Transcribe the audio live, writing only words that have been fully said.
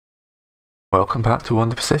Welcome back to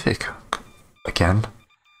Wonder Pacific again.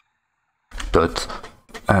 But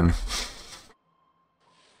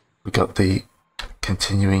we got the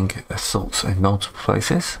continuing assaults in multiple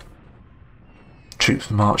places.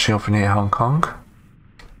 Troops marching up near Hong Kong.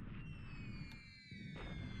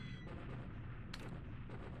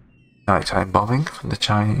 Nighttime bombing from the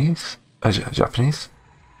Japanese. Yeah,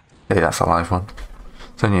 that's a live one.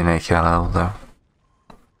 It's only an AKLL though.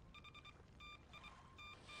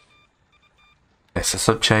 It's a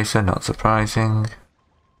sub-chaser, not surprising.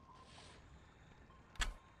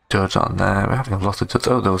 Dud on there. We're having a lot of duds.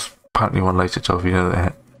 Oh, there was apparently one later torpedo that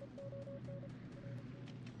hit.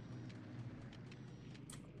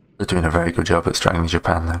 They're doing a very good job at strangling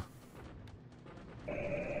Japan though.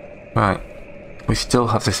 Right. We still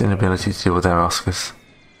have this inability to deal with their Oscars.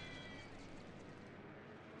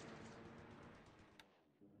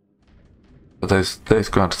 But those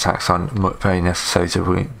ground attacks aren't very necessary to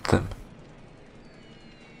win them.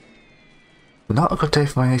 Not a good day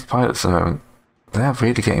for my ace pilots at the moment. They are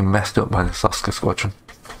really getting messed up by this Oscar squadron.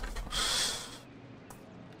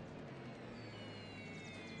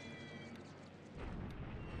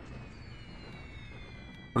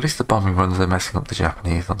 At least the bombing runs are messing up the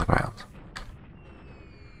Japanese on the ground.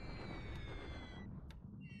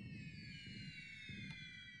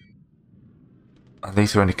 And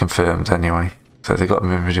these are only confirmed anyway, so they got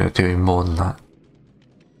them doing more than that.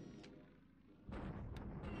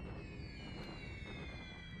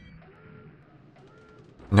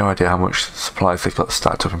 No idea how much supplies they've got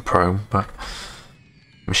stacked up in Prome, but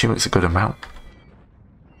I'm assuming it's a good amount.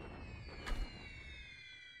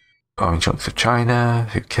 Bombing chunks of China,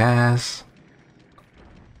 who cares?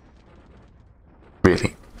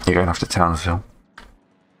 Really? You're going after Townsville?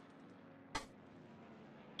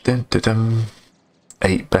 Dun dun dun.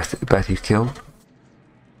 8 Betty killed.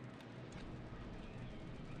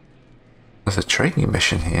 There's a training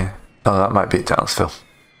mission here. Oh, that might be at Townsville.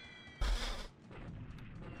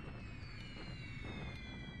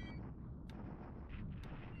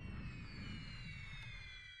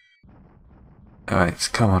 Alright,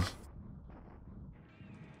 come on.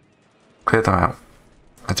 Clear them out.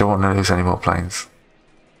 I don't want to lose any more planes.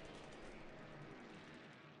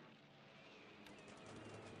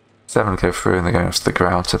 Seven go through and they're going off the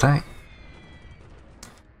ground today.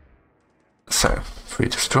 So, 3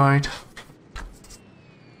 destroyed.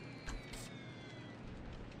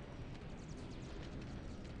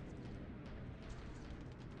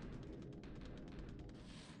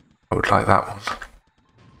 I would like that one.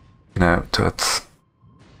 No, duds.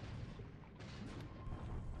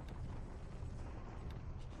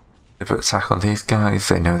 If they attack on these guys,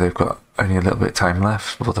 they know they've got only a little bit of time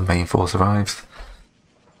left before the main force arrives.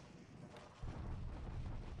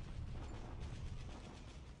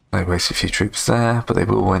 They waste a few troops there, but they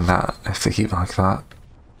will win that if they keep like that.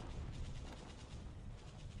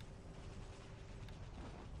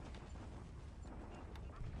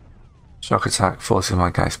 Shock attack forcing my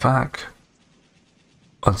guys back.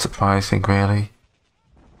 Unsurprising, really.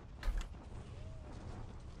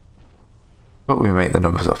 But we make the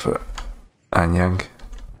numbers up at Anyang.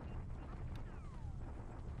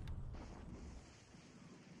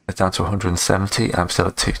 It's down to 170. I'm still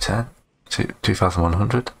at 210.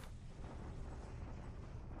 2,100.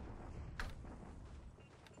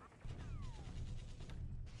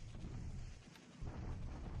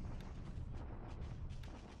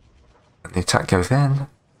 And the attack goes in.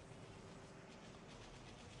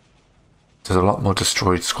 There's a lot more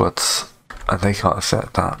destroyed squads, and they can't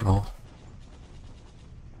accept that more.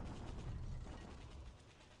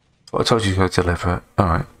 Well, I told you to go deliver it.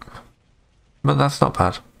 Alright. But that's not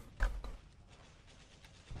bad.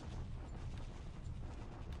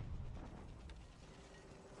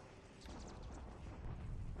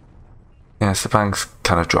 Yes, the bank's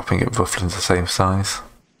kind of dropping it roughly the same size.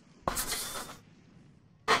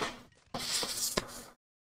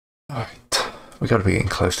 Alright. We've got to be getting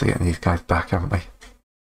close to getting these guys back, haven't we?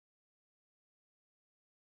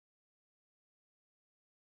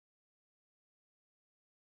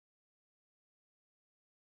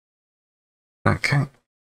 Okay.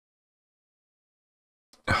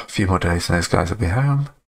 A few more days and those guys will be home.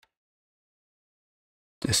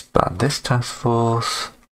 Disband this task force.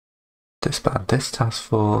 Disband this task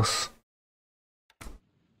force.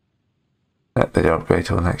 They don't upgrade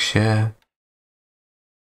till next year.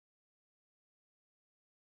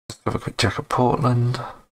 Let's have a quick check at Portland.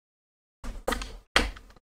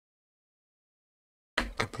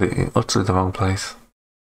 Completely, utterly the wrong place.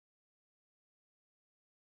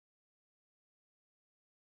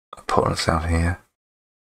 Portland's down here.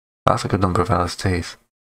 That's a good number of LSTs.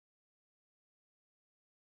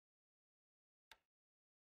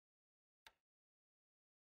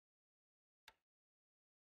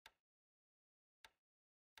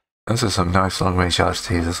 Those are some nice long range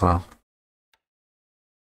RTs as well.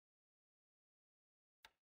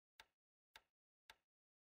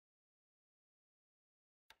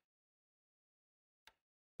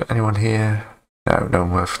 Got anyone here? No, no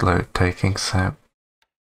one worth load taking, so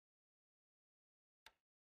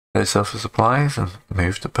load yourself for supplies and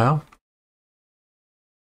move to Pearl.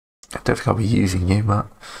 I don't think I'll be using you, but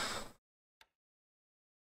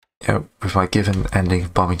you know, with my given ending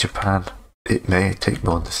of bombing Japan, it may take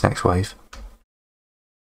more than this next wave.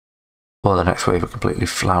 Or the next wave will completely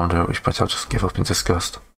flounder, at which point I'll just give up in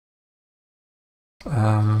disgust.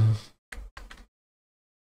 That's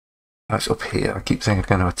up here. I keep saying I'm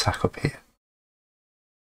going to attack up here.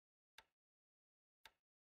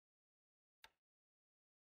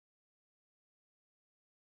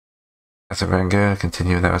 As a Rengo,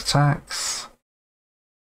 continue their attacks.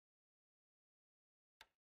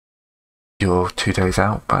 You're 2 days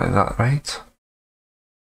out by that rate.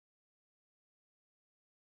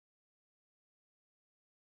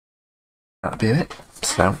 That'll be it.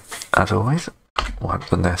 So, as always, we'll have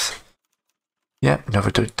done this. Yeah, another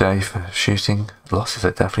good day for shooting. Losses are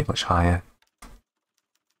definitely much higher.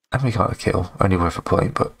 And we got a kill, only worth a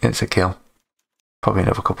point, but it's a kill. Probably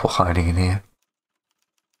another couple hiding in here.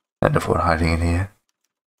 Another one hiding in here.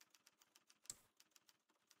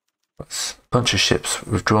 It's a bunch of ships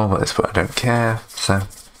withdrawn at this point, I don't care. So,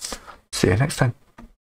 see you next time.